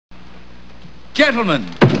Gentlemen,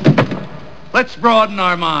 let's broaden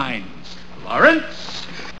our minds. Lawrence?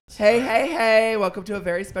 Hey. Welcome to a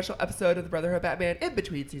very special episode of the Brotherhood of Batman in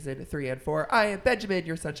between season 3 and 4. I am Benjamin,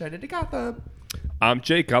 your sunshine into Gotham. I'm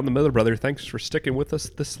Jake. I'm the middle brother. Thanks for sticking with us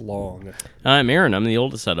this long. I'm Aaron. I'm the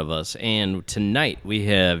oldest out of us. And tonight we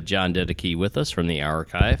have John Dedeke with us from the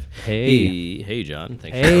archive. Hey, John.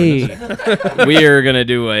 Thanks for joining us. We are going to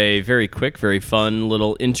do a very quick, very fun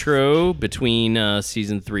little intro between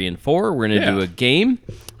season 3 and 4. We're going to do a game.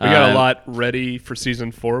 We got a lot ready for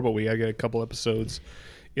season 4, but we got to get a couple episodes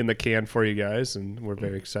in the can for you guys, and we're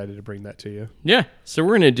very excited to bring that to you. Yeah, so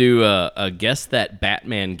we're going to do a Guess That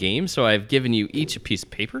Batman game. So I've given you each a piece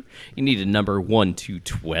of paper. You need a number 1 to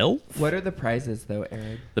 12. What are the prizes, though,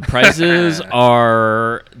 Aaron? The prizes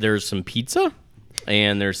are there's some pizza,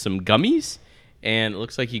 and there's some gummies, and it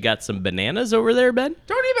looks like you got some bananas over there, Ben.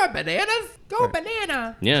 Don't even bananas. Go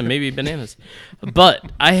banana. Yeah, maybe bananas.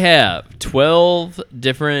 But I have 12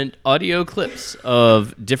 different audio clips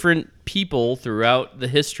of different people throughout the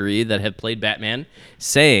history that have played Batman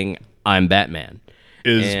saying, I'm Batman.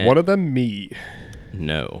 Is one of them me?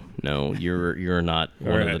 No, you're not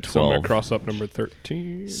one of the 12. So I'm going to cross up number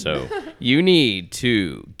 13. So you need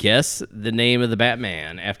to guess the name of the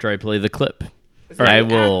Batman after I play the clip. Is it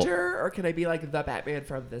an actor, or can I be like the Batman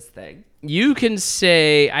from this thing? You can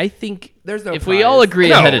say, I think, There's no if prize. we all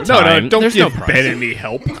agree ahead of time. No, don't there's give no Ben any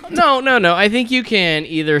help. No. I think you can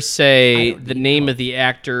either say the name of the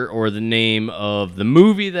actor or the name of the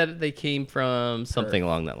movie that they came from, something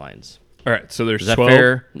along that lines. All right, so there's Is that 12.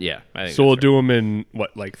 fair? Yeah. I think So we'll that's do them in,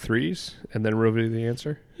 like threes, and then reveal the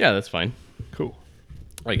answer? fair. Yeah, that's fine. Cool.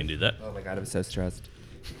 I can do that. Oh my god, I'm so stressed.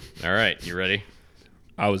 All right, you ready?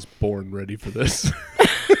 I was born ready for this.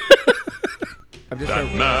 I'm just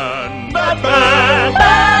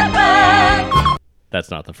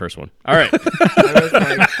That's not the first one. All right. I was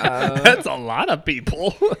like, That's a lot of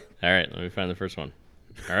people. All right, let me find the first one.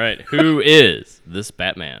 All right, who is this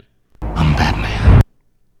Batman? I'm Batman.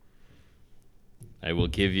 I will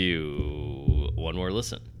give you one more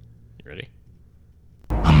listen. You ready?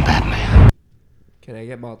 I'm Batman. can I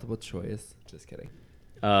get multiple choice? Just kidding.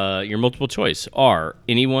 Your multiple choice are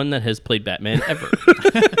anyone that has played Batman ever.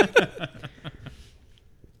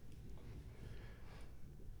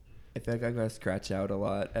 I feel like I'm going to scratch out a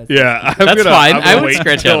lot. Yeah, That's fine. I would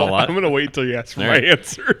scratch out a lot. I'm going to wait till you ask for All my right.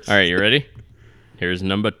 answers. All right, you ready? Here's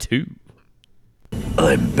number 2.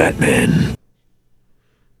 I'm Batman.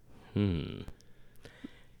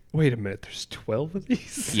 Wait a minute, there's 12 of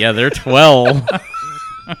these? Yeah, they're 12.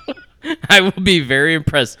 I will be very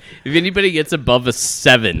impressed. If anybody gets above a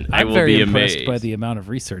 7, I I'm will very be impressed amazed. by the amount of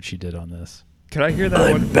research you did on this. Can I hear that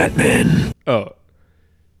I'm one? Batman. Oh,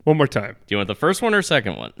 one more time. Do you want the first one or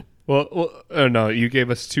second one? Well, no, you gave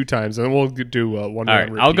us 2 times, and we'll do one All more right,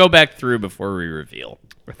 repeat. I'll go back through before we reveal.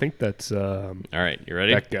 I think that's All right, you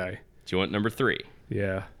ready? that guy. Do you want number 3?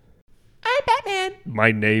 Yeah. I'm Batman.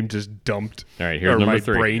 My name just dumped. All right, here's or number my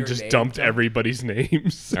 3. brain Your just name dumped dumped. everybody's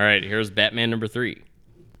names. All right, here's Batman number 3.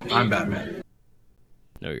 I'm Batman.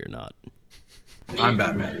 No, you're not. I'm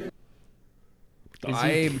Batman.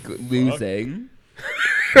 I'm losing.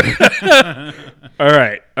 All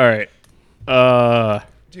right.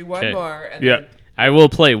 Do one Okay. more. And Yeah. Then, I will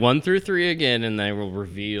play 1 through 3 again, and I will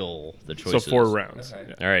reveal the So choices. 4 rounds.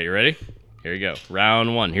 Okay. All right, you ready? Here you go.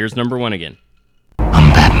 Round 1. Here's number 1 again.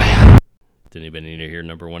 I'm Batman. Did anybody need to hear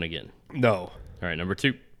number 1 again? No. All right, number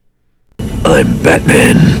 2. I'm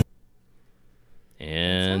Batman.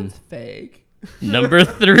 And Sounds fake. number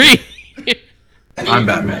 3. I'm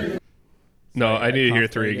Batman. No, I need to hear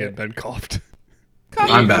coughed 3 during again. it. Ben coughed. Cough,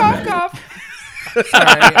 I'm cough, Batman. cough.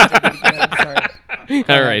 Sorry. I'm sorry.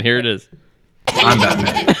 All right, here it is. I'm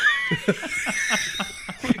Batman.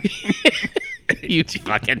 You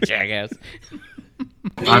fucking jackass.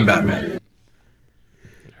 I'm Batman.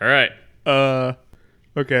 All right.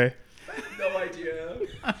 Okay. No idea.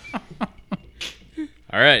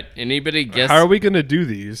 All right. Anybody guess? How are we going to do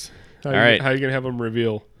these? All right. How are you going to have them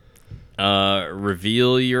reveal?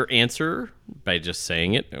 Reveal your answer by just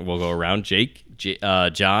saying it. We'll go around. Jake,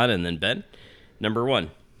 John, and then Ben. Number 1.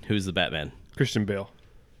 Who's the Batman? Christian Bale.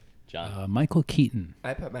 John. Michael Keaton.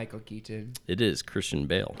 I put Michael Keaton. It is Christian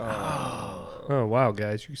Bale. Oh, wow,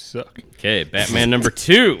 guys. You suck. Okay, Batman number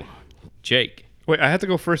 2. Jake. Wait, I have to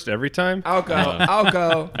go first every time? I'll go. I'll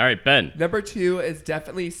go. All right, Ben. Number 2 is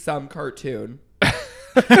definitely some cartoon.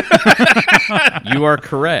 You are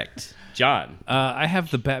correct. John. I have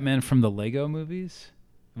the Batman from the Lego movies,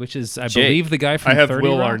 which is, I Jake. believe, the guy from I have 30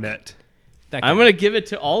 Will Rock. Arnett. That guy. I'm going to give it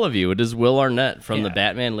to all of you. It is Will Arnett from the Yeah.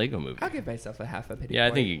 Batman Lego movie. I'll give myself a half a pity Yeah, I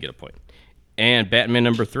point. think you can get a point. And Batman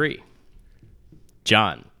number 3.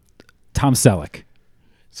 John. Tom Selleck.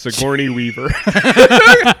 Sigourney Weaver.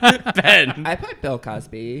 Ben. I put Bill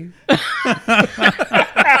Cosby. Is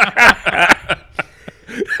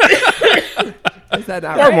that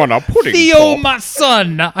not right? on a pudding. Theo, my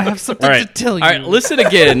son. I have something All right. to tell you. All right, listen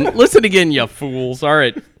again. Listen again, you fools. All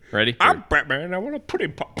right. Ready? I'm Batman. I want a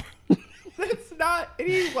pudding pop. That's not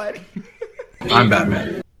anyone. I'm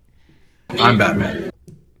Batman. I'm Batman.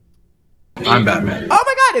 I'm Batman. Oh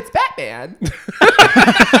my God, it's Batman.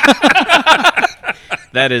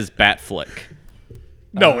 That is Batflick.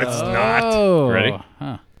 No, it's not. Oh. Ready?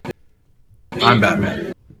 Huh. I'm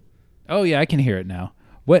Batman. Oh, yeah, I can hear it now.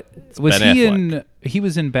 What was Ben he Affleck. in? He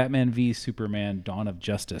was in Batman v Superman: Dawn of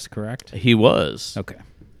Justice, correct? He was. Okay.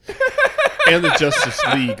 And the Justice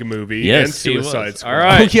League movie. Yes, and he was. Suicide Squad. All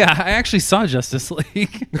right. Oh yeah, I actually saw Justice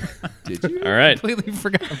League. Did you? All right. Completely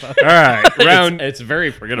forgot about that. All right. Round. It's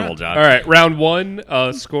very forgettable, John. All right. Round 1.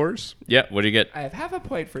 Scores. Yeah, what do you get? I have half a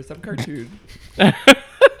point for some cartoon.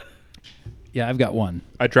 Yeah, I've got one.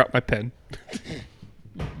 I dropped my pen.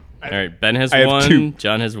 All right, Ben has I have 1, 2.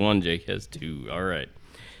 John has 1, Jake has 2. All right.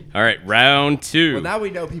 All right, round 2. Well, now we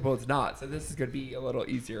know people it's not, so this is going to be a little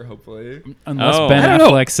easier, hopefully. Unless Oh. Ben I don't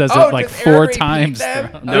know. Affleck says Oh, it like does Aaron 4 repeat times. them?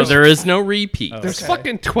 throughout- No, there is no repeat. There's Okay.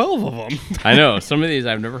 fucking 12 of them. I know. Some of these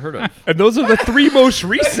I've never heard of. And those are the 3 most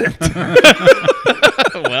recent.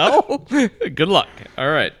 Well, good luck. All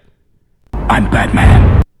right. I'm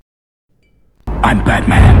Batman. I'm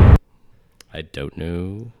Batman. I don't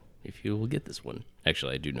know if you will get this one.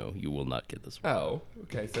 Actually, I do know you will not get this one. Oh,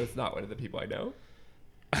 okay, so it's not one of the people I know.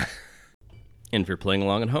 And if you're playing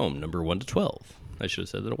along at home, number 1 to 12. I should have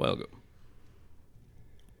said that a while ago.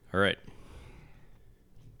 All right.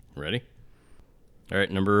 Ready? All right,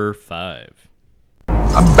 number 5.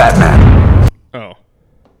 I'm Batman. Oh.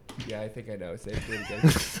 Yeah, I think I know. Say it again.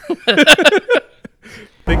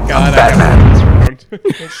 Thank God I Batman. got this round.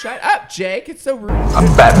 Hey, shut up, Jake. It's so rude. I'm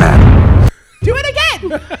Batman. Do it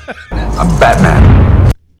again. I'm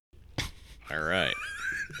Batman. All right.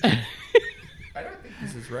 I don't think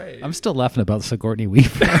this is right. I'm still laughing about Sigourney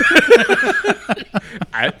Weaver.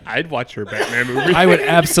 I'd watch her Batman movie. I would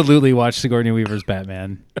absolutely watch Sigourney Weaver's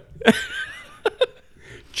Batman.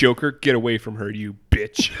 Joker, get away from her, you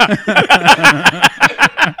bitch.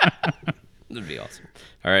 That'd be awesome.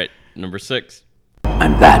 All right, number 6.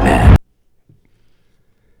 I'm Batman.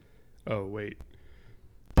 Oh, wait.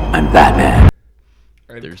 I'm Batman.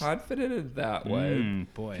 I'm There's- confident in that one.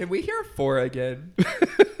 Boy. Can we hear 4 again?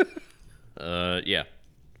 Yeah.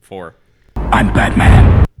 4. I'm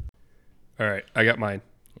Batman. All right. I got mine.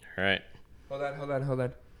 All right. Hold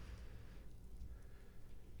on.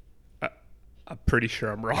 I'm pretty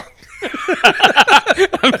sure I'm wrong.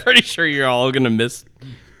 I'm pretty sure you're all going to miss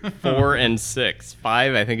 4 and 6.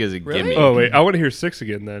 5, I think, is a Really? gimme. Oh, wait. I want to hear 6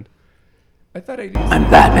 again then. I thought I knew. I'm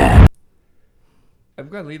Batman. I'm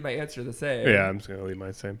going to leave my answer the same. Yeah, I'm just going to leave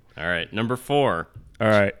mine same. All right, number 4. All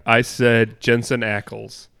right. I said Jensen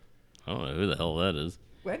Ackles. I don't know who the hell that is.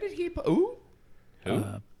 When did he... Ooh. Who?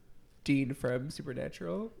 Dean from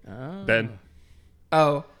Supernatural. Ben.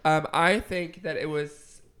 Oh, I think that it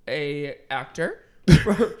was a actor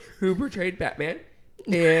who portrayed Batman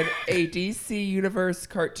in a DC Universe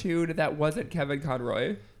cartoon that wasn't Kevin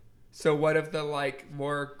Conroy. So one of the like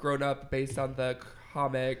more grown up based on the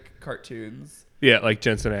comic cartoons. Yeah, like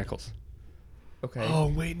Jensen Ackles. Okay. Oh,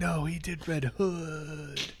 wait. No, he did Red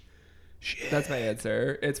Hood. Shit. That's my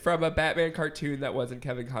answer. It's from a Batman cartoon that wasn't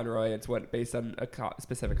Kevin Conroy. It's based on a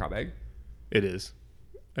specific comic. It is.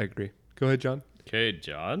 I agree. Go ahead, John. Okay,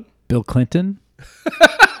 John. Bill Clinton.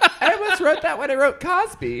 I almost wrote that when I wrote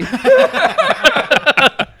Cosby.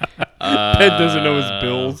 Ben doesn't know his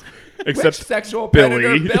bills. Which Except sexual Billy.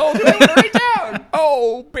 predator Bill did I write down?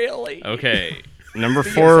 Oh, Billy. Okay, number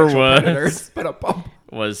Speaking 4 of sexual predators, was but a bump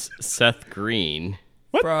Seth Green.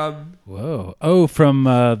 from Whoa. Oh, from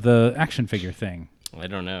the action figure thing. I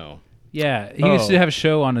don't know. Yeah, he used Oh. to have a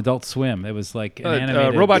show on Adult Swim. It was like an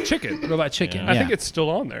animated Robot Chicken. Robot Chicken. I yeah. think it's still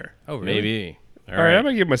on there. Oh, really? Maybe. All right, I'm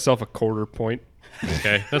going to give myself a quarter point.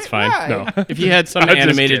 Okay, that's fine. Why? No. If you had some I'm just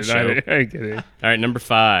animated kidding. show. I ain't kidding. All right, number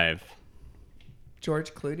 5.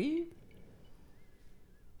 George Clooney.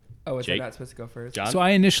 Oh, is I Jake? not supposed to go first? John? So I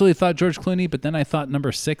initially thought George Clooney, but then I thought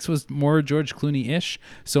number 6 was more George Clooney-ish.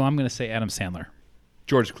 So I'm going to say Adam Sandler.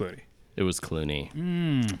 George Clooney. It was Clooney.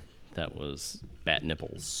 That was Bat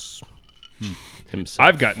Nipples. Himself.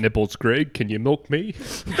 I've got nipples, Greg. Can you milk me?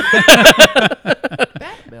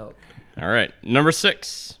 Bat milk. All right, number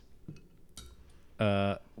 6.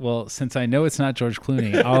 Well, since I know it's not George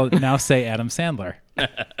Clooney, I'll now say Adam Sandler.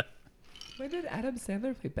 When did Adam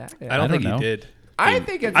Sandler play Batman? don't think he know. did. I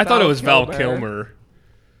think it's I thought Val it was Val Kilmer.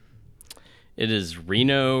 It is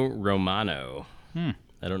Reno Romano. I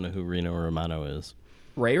don't know who Reno Romano is.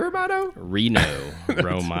 Ray Romano? Reno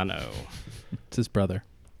Romano. It's his brother.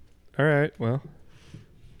 All right. Well,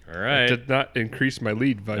 All right. did not increase my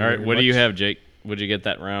lead. All right. What do you have, Jake? What'd you get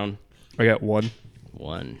that round? I got 1.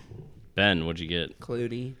 1. Ben, what'd you get?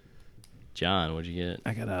 Clooney. John, what'd you get?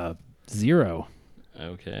 I got a 0.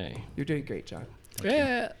 Okay. You're doing great, John.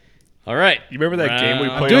 Yeah. All right. You remember that game we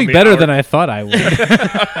Round- played? Doing on the better hour? than I thought I would.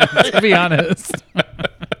 To be honest.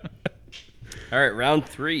 All right. Round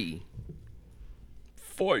 3.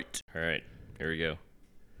 Fight. All right. Here we go.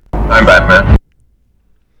 I'm Batman.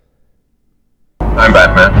 I'm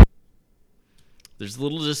Batman. There's a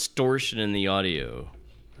little distortion in the audio.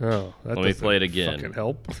 Oh, that Let me doesn't play it again. Fucking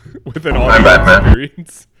help with an I'm audio Batman.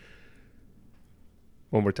 experience.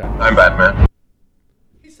 One more time. I'm Batman.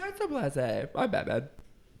 He sounds so blasé. I'm Batman.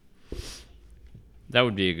 That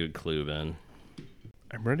would be a good clue, Ben.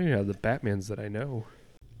 I'm running out of the Batmans that I know.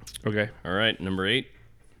 Okay. All right. Number 8.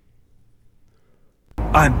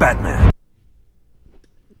 I'm Batman.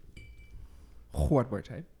 One more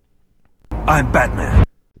time. I'm Batman.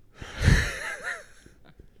 I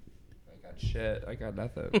got shit. I got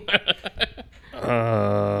nothing. John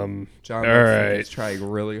All looks right. like he's trying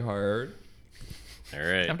really hard. All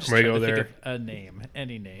right. I'm just Somebody trying go to there. think of a name.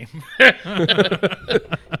 Any name.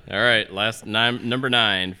 All right. Last number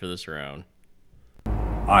 9 for this round.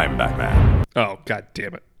 I'm Batman. Oh, god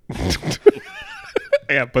damn it.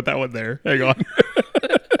 Yeah, put that one there. Hang on.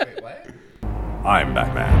 Wait, what? I'm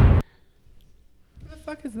Batman. Who the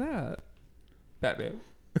fuck is that? Batman.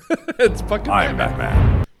 It's fucking I'm Batman.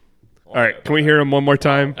 Batman. All right, can we hear him one more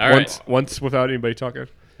time? All right. Once without anybody talking.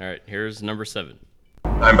 All right. Here's number 7.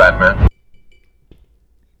 I'm Batman.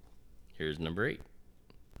 Here's number 8.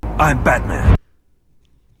 I'm Batman.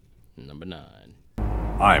 Number 9.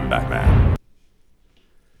 I'm Batman.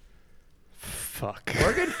 Fuck.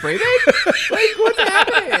 Morgan Freeman? Like, what's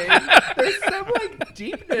happening? There's some, like,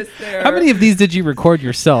 deepness there. How many of these did you record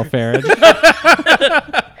yourself, Aaron?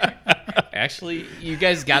 Actually, you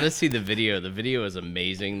guys got to see the video. The video is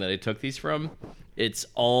amazing that I took these from. It's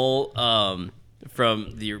all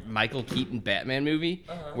from the Michael Keaton Batman movie,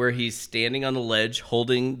 where he's standing on the ledge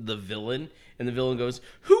holding the villain, and the villain goes,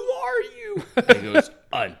 "Who are you?" And he goes,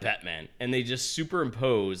 "I'm Batman." And they just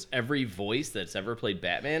superimpose every voice that's ever played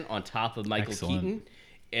Batman on top of Michael Excellent. Keaton,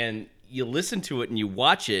 and you listen to it and you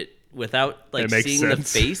watch it without like It makes seeing the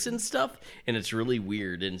sense. face and stuff, and it's really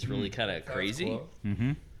weird and it's really kind of crazy.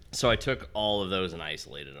 Cool. So I took all of those and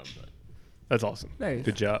isolated them. But. That's awesome. Nice.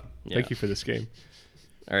 Good job. Yeah. Thank you for this game.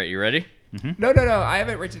 All right, you ready? No. I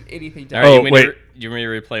haven't written anything All down. right, Oh, you want me to wait. you want me to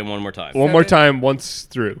replay them one more time? One more 7. time, once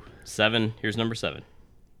through. 7. Here's number 7.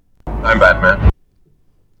 I'm Batman.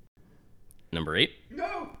 Number 8.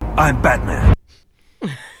 No. I'm Batman.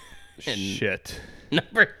 And Shit.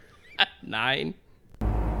 number 9.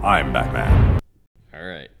 I'm Batman. All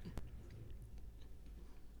right.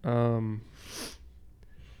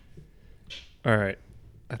 All right.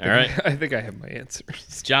 All right. I think I have my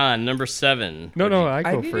answers. John, number 7. No, I I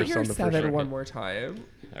go need to first hear on the 7 first one one. more time.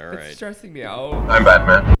 All It's right. stressing me out. I'm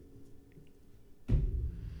Batman.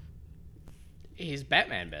 He's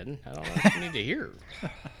Batman, Ben. I don't know what you need to hear.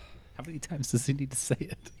 How many times does he need to say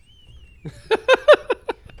it?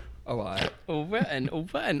 A lot. Over and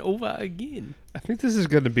over and over again. I think this is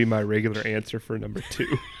going to be my regular answer for number 2.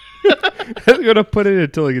 I'm going to put it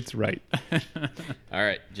until it gets right. All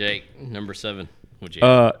right, Jake, number 7. Would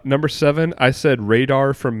you? Number 7, I said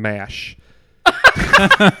radar from MASH.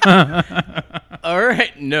 All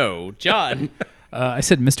right, no. John, I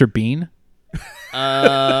said Mr. Bean.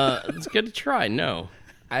 it's good to try. No.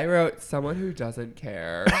 I wrote someone who doesn't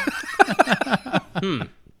care.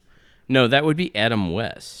 No, that would be Adam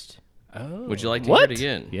West. Oh. Would you like to hear it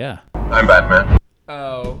again? Yeah. I'm Batman.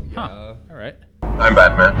 Oh, yeah. All right. I'm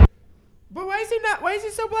Batman. But why is he not? Why is he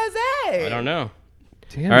so blasé? I don't know.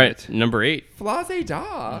 Damn All right, it. number 8. Flase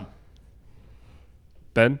da.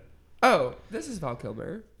 Ben? Oh, this is Val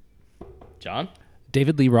Kilmer. John?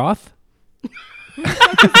 David Lee Roth.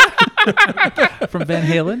 From Van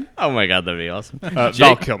Halen. Oh my god, that'd be awesome. Val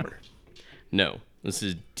Jake? Kilmer. No, this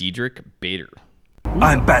is Diedrich Bader.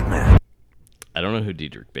 I'm Batman. I don't know who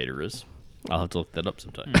Diedrich Bader is. I'll have to look that up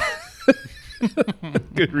sometime.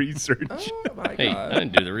 Good research. Oh my Hey, I god.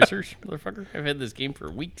 didn't do the research, motherfucker. I've had this game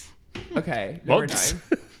for weeks. Okay, number Months.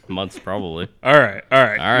 9. Months, probably. All right. All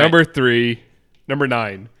right. Number 3. Number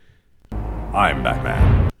 9. I'm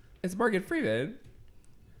Batman. It's Morgan Freeman.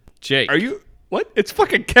 Jake. Are you... What? It's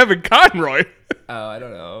fucking Kevin Conroy. Oh, I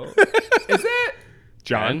don't know. Is it?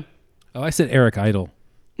 John? Oh, I said Eric Idle.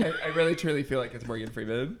 I really truly feel like it's Morgan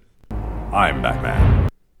Freeman. I'm Batman.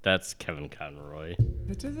 That's Kevin Conroy.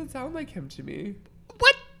 That doesn't sound like him to me.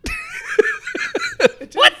 What?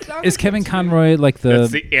 It doesn't sound Is like Kevin him to me. Conroy like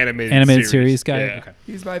That's the the animated series guy? Yeah. Okay.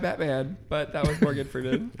 He's my Batman, but that was Morgan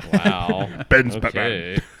Freeman. Wow. Ben's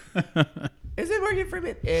Okay. Isn't Morgan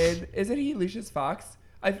Freeman in? Isn't he Lucius Fox?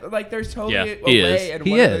 I like there's totally Yeah, a he way is. in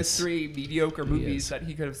He one of is. those 3 mediocre movies is. that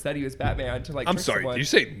he could have said he was Batman to like. I'm trick sorry. someone. Did you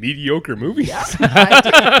say mediocre movies? Yeah,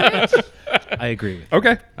 I did. I agree with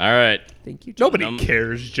Okay. All right. Thank you. John. Nobody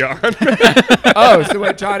cares, John. Oh, so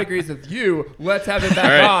when John agrees with you, let's have him back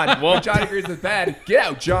All right, on. well- When John agrees with Ben, get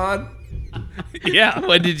out, John. yeah.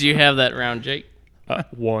 What did you have that round, Jake?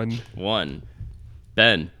 1. 1.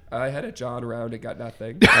 Ben. I had a John round and got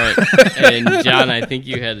nothing. All right. And John, I think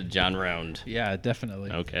you had a John round. Yeah,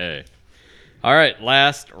 definitely. Okay. All right.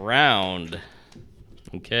 Last round.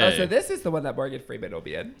 Okay. Oh, so this is the one that Morgan Freeman will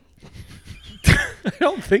be in. I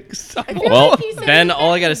don't think so. Well, Ben,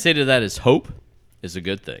 all I got to say to that is hope is a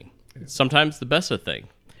good thing. Sometimes the best of thing.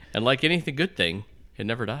 And like anything good thing, it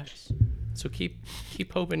never dies. So keep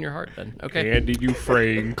hope in your heart, Ben. Okay. Andy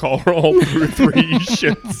Dufresne, call roll through 3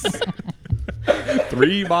 shits.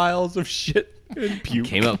 3 miles of shit and puke.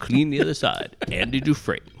 Came out clean the other side. Andy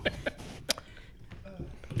Dufresne.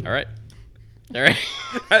 All right. All right.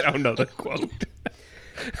 I don't know the quote.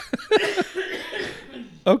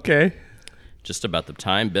 Okay. Just about the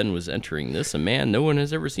time Ben was entering this, a man no one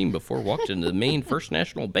has ever seen before walked into the Maine First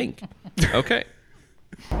National Bank. Okay.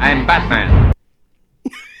 I'm Batman.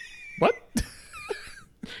 What?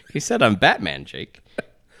 He said, I'm Batman, Jake.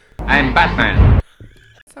 I'm Batman.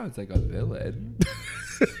 Sounds like a villain.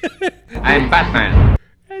 I'm Batman.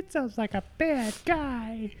 That sounds like a bad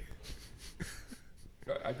guy.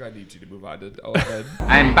 I'm gonna need you to move on to 11.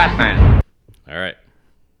 I'm Batman. All right.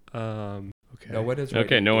 Okay. No one is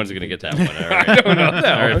Okay, right. no one's going to get that one. All right. I don't know that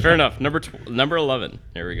All right, fair enough. Number 11.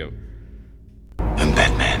 Here we go.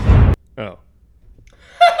 Oh.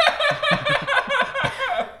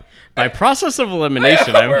 By process of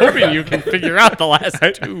elimination, I'm hoping you can figure out the last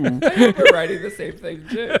 2. We're writing the same thing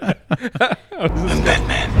too.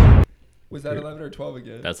 Was that 11 or 12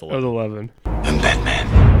 again? That's That was 11.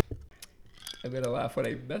 11. I'm gonna laugh when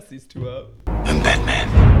I mess these 2 up. All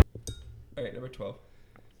right, number 12.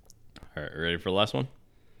 All right, ready for the last one?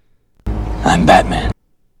 I'm Batman.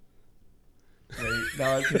 Wait,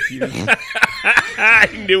 now I'm confused. I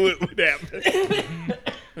knew it would happen.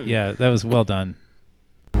 Yeah, that was well done.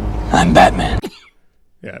 I'm Batman.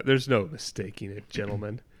 Yeah, there's no mistaking it,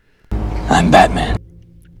 gentlemen. I'm Batman.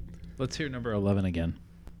 Let's hear number 11 again.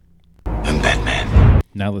 I'm Batman.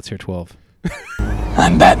 Now let's hear 12.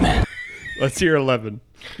 I'm Batman. Let's hear 11.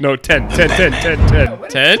 No, 10. 10. What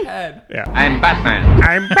is 10? 10? Yeah. I'm Batman.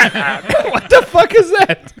 I'm Batman. What the fuck is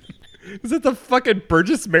that? Is that the fucking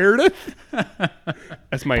Burgess Meredith?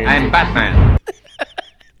 That's my answer. I'm Batman.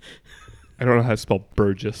 I don't know how to spell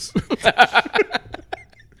Burgess.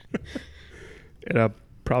 And I'm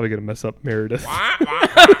probably going to mess up Meredith.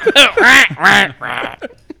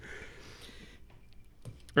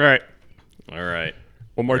 Right. All right.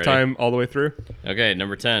 One more Ready? time, all the way through. Okay,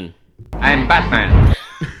 number 10. I'm Batman.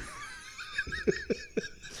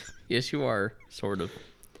 Yes, you are, sort of.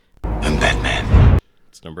 I'm Batman.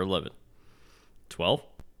 It's number 11. 12?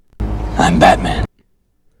 I'm Batman.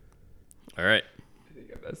 All right. I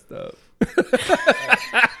think I messed up.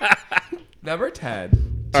 Number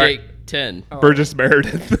 10. Jake, 10. Burgess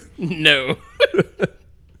Meredith. No.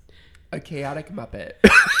 A chaotic Muppet.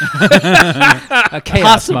 A chaos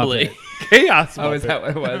Possibly. Muppet. Chaos. Oh, is Muppet. that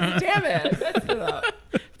what it was? Damn it. I messed it up.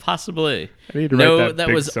 Possibly. I need to write No, that that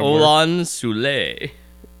big was somewhere. Olan Soule.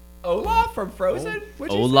 Olaf from Frozen?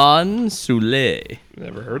 What'd you say? Olan Soule.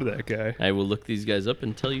 Never heard of that guy. I will look these guys up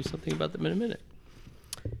and tell you something about them in a minute.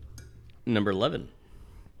 Number 11.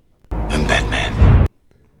 I'm Batman.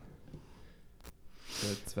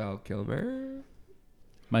 That's Val Kilmer.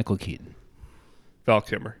 Michael Keaton. Val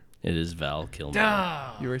Kilmer. It is Val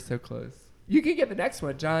Kilmer. You were so close. You can get the next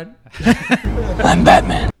one, John. I'm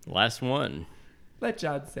Batman. Last one. Let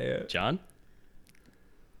John say it. John?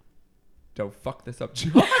 Don't fuck this up,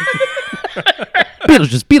 John.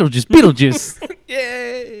 Beetlejuice, Beetlejuice, Beetlejuice.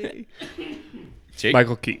 Yay! Jake?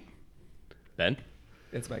 Michael Keaton. Ben?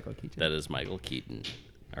 It's Michael Keaton. That is Michael Keaton.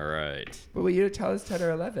 All right. But will you tell us 10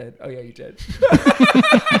 or 11? Oh, yeah, you did.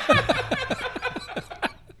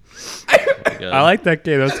 Good. I like that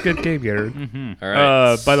game. That's a good game, Garrett. All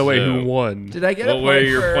right. By the way, so- who won? Did I get What a point were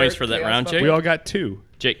your for points for that Chaos round, Muppet? Jake? We all got 2.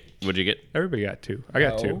 Jake, what'd you get? Everybody got 2. I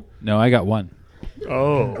got 2. No, I got 1.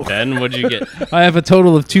 Oh. Ben, what'd you get? I have a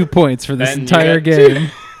total of 2 points for this Ben, you entire got two.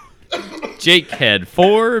 game. Jake had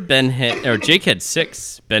 4, Jake had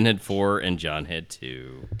 6, Ben had 4, and John had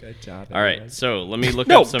 2. Good job. All right, so let me look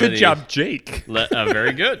No, up some of good these. job, Jake.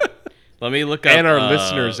 Very good. Let me look up. And our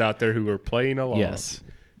listeners out there who are playing along. Yes.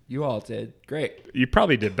 You all did great. You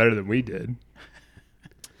probably did better than we did.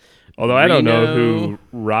 Although I don't know who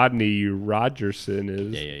Rodney Rogerson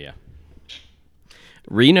is. Yeah.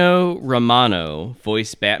 Reno Romano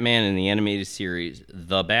voiced Batman in the animated series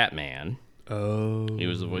The Batman. Oh. He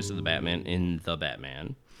was the voice of the Batman in The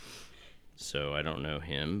Batman. So I don't know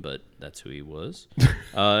him, but that's who he was.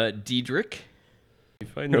 Diedrich.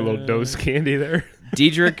 A little dose candy there.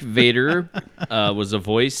 Diedrich Vader was a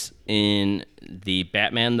voice in the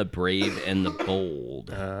Batman, the Brave, and the Bold.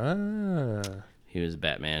 He was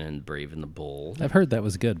Batman in Brave and the Bold. I've heard that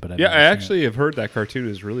was good, but I've Yeah, never I seen actually have heard that cartoon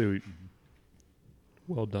is really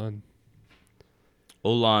well done.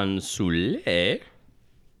 Olan Soule.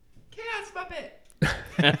 Chaos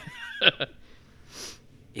Muppet.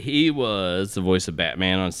 He was the voice of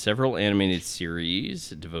Batman on several animated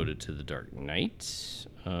series devoted to the Dark Knight.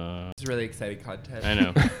 It's really exciting content. I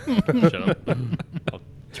know. Shut up. I'll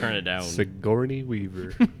turn it down. Sigourney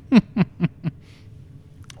Weaver. it.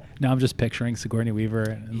 Now I'm just picturing Sigourney Weaver.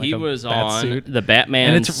 In like He a was bat on suit. the Batman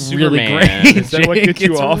And it's Superman. really great. Is that what Jake. gets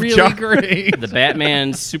you It's off, really John? great. The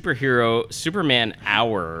Batman Superman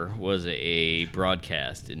Hour was a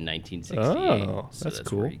broadcast in 1968. Oh, so that's that's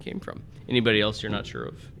cool. where he came from. Anybody else you're not sure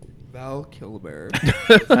of? Val Kilmer.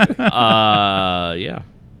 Yeah.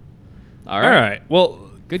 All All right. right. Well,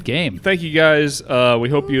 Good game. thank you guys. We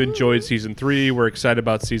hope you enjoyed season 3. We're excited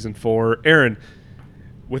about season 4. Aaron,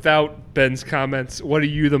 without Ben's comments, what are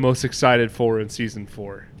you the most excited for in season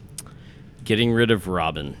 4? Getting rid of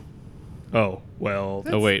Robin. Oh, well,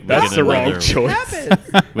 Oh wait, that's the wrong another- choice.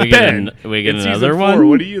 Happens. We get, Ben, we get in another season 4, one.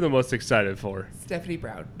 what are you the most excited for? Stephanie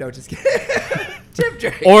Brown. No, just kidding. Tim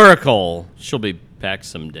Drake. Oracle. She'll be back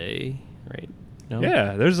someday, right? No?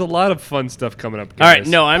 Yeah, there's a lot of fun stuff coming up, All guys. right.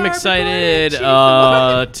 No, I'm Barbara excited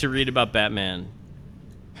Gordon, she's to read about Batman.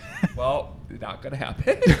 Well, not gonna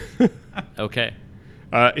happen. Okay.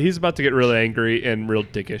 He's about to get really angry and real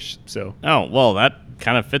dickish, so. Oh well, that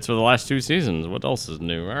kind of fits with the last 2 seasons. What else is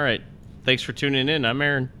new? All right. Thanks for tuning in. I'm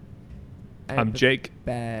Aaron. I'm Jake.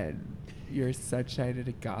 Ben. You're sunshine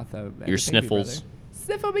in Gotham. Your Thank you, brother. sniffles.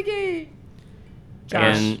 Sniffle McGee.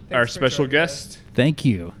 And Thanks Our for special joining us. guest. Thank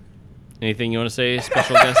you. Anything you want to say,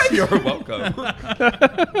 special guest? You're welcome.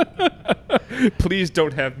 Please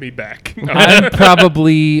don't have me back. I'm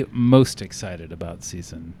probably most excited about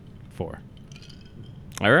season 4.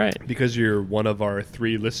 All right. Because you're one of our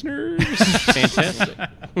 3 listeners. Fantastic. All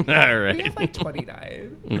We right. have like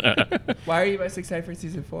 29. Why are you most excited for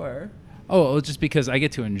season 4? Oh, well, just because I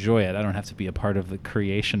get to enjoy it. I don't have to be a part of the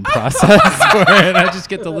creation process for it. I just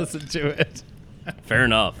get to listen to it. Fair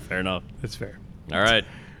enough. Fair enough. That's fair. All right.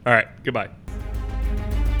 All right, goodbye.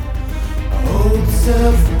 Hopes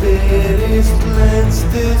of bitters cleanse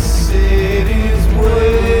the city's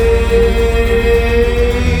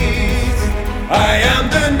ways. I am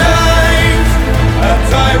the night, a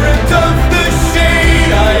tyrant.